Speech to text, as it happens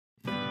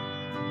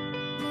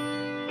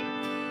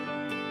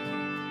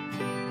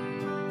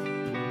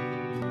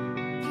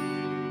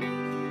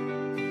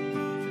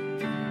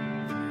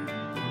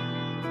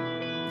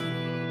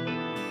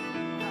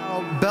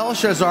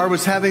Belshazzar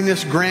was having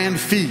this grand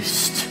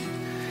feast.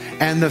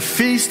 And the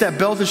feast that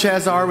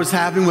Belshazzar was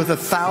having with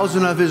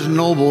 1,000 of his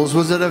nobles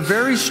was at a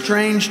very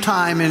strange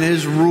time in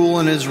his rule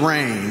and his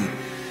reign.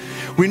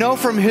 We know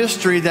from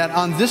history that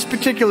on this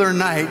particular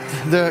night,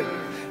 the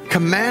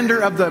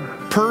commander of the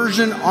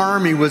Persian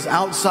army was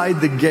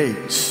outside the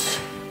gates.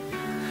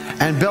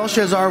 And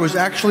Belshazzar was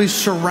actually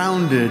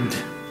surrounded.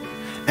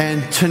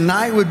 And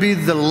tonight would be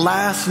the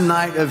last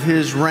night of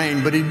his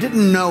reign, but he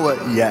didn't know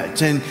it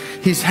yet. And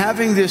he's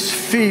having this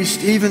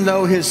feast even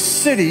though his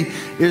city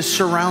is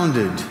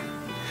surrounded.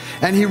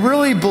 And he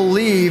really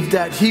believed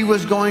that he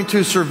was going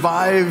to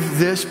survive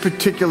this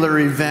particular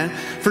event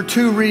for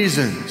two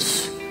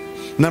reasons.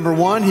 Number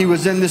one, he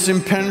was in this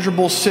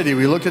impenetrable city.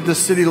 We looked at this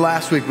city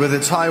last week with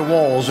its high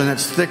walls and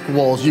its thick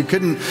walls. You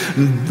couldn't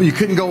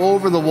go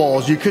over the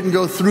walls. You couldn't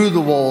go through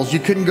the walls. You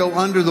couldn't go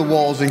under the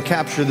walls and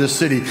capture the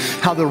city.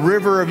 How the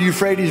river of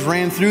Euphrates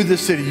ran through the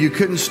city. You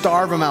couldn't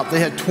starve them out. They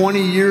had 20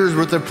 years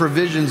worth of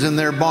provisions in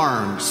their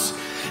barns.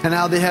 And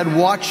now they had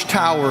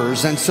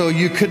watchtowers, and so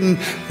you couldn't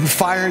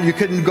fire, you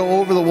couldn't go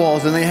over the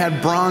walls, and they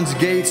had bronze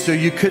gates, so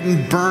you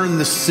couldn't burn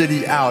the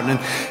city out. And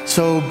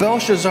so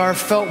Belshazzar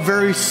felt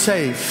very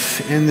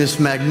safe in this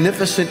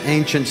magnificent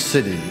ancient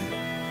city.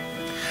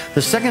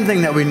 The second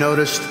thing that we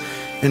noticed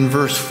in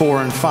verse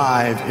 4 and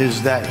 5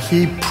 is that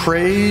he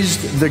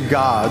praised the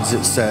gods,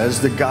 it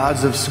says, the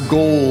gods of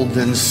gold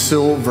and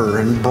silver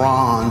and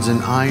bronze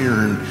and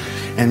iron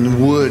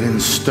and wood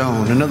and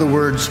stone. In other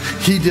words,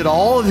 he did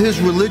all of his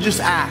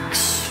religious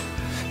acts.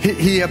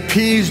 He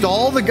appeased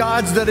all the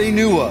gods that he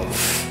knew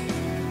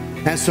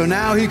of. And so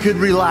now he could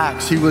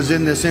relax. He was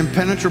in this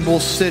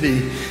impenetrable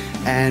city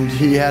and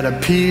he had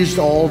appeased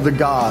all the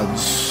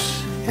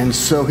gods. And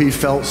so he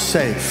felt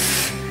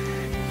safe.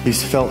 He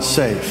felt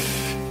safe.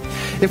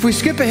 If we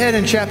skip ahead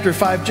in chapter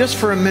 5 just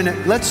for a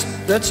minute,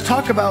 let's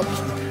talk about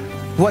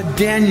what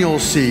Daniel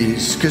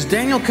sees, because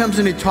Daniel comes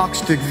and he talks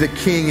to the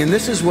king, and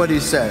this is what he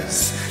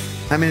says.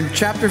 I'm in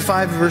chapter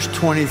 5, verse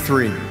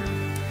 23.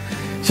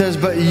 It says,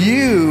 "But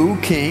you,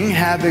 king,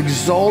 have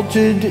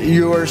exalted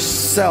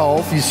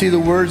yourself." You see the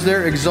words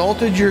there?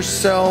 Exalted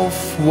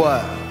yourself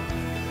what?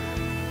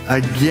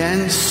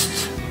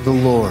 Against the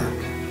Lord.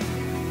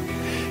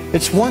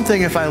 It's one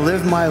thing if I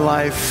live my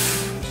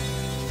life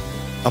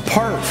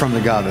apart from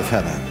the God of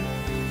heaven.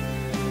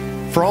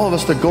 For all of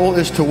us, the goal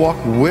is to walk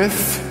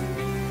with,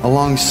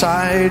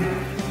 alongside,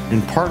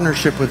 in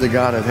partnership with the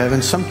God of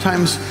heaven.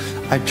 Sometimes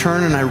I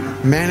turn and I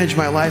manage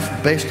my life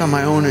based on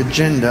my own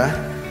agenda,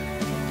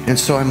 and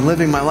so I'm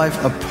living my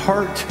life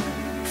apart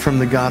from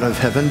the God of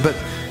heaven. But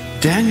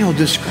Daniel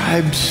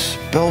describes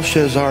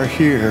Belshazzar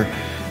here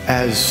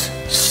as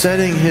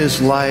setting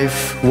his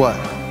life, what?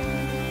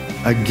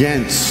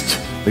 Against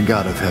the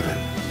God of heaven.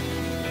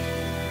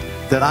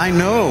 That I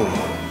know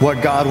what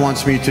God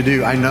wants me to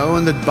do. I know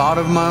in the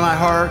bottom of my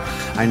heart,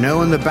 I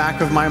know in the back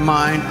of my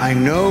mind, I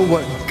know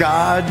what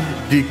God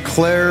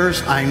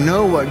declares, I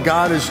know what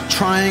God is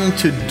trying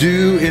to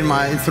do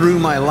through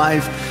my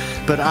life,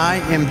 but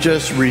I am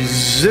just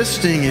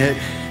resisting it,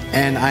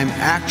 and I'm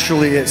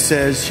actually, it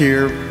says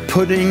here,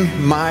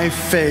 putting my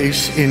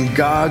face in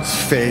God's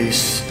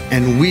face,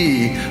 and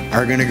we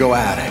are going to go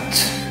at it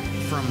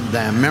from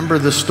them. Remember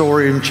the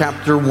story in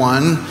chapter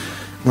 1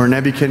 where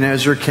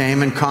Nebuchadnezzar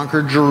came and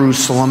conquered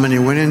Jerusalem, and he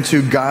went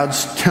into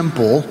God's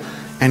temple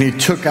and he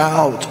took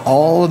out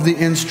all of the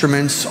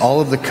instruments,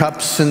 all of the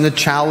cups and the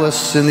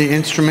chalice and the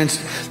instruments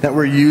that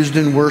were used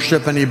in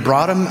worship, and he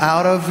brought them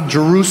out of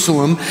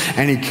Jerusalem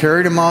and he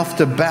carried them off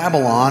to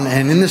Babylon.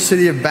 And in the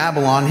city of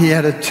Babylon, he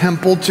had a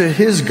temple to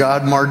his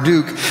god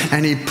Marduk,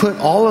 and he put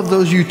all of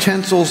those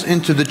utensils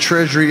into the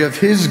treasury of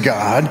his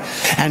god,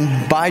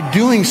 and by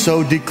doing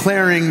so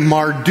declaring,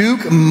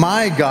 Marduk,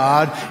 my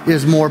God,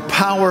 is more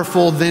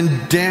powerful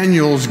than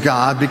Daniel's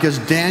God, because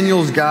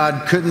Daniel's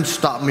God couldn't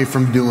stop me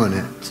from doing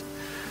it.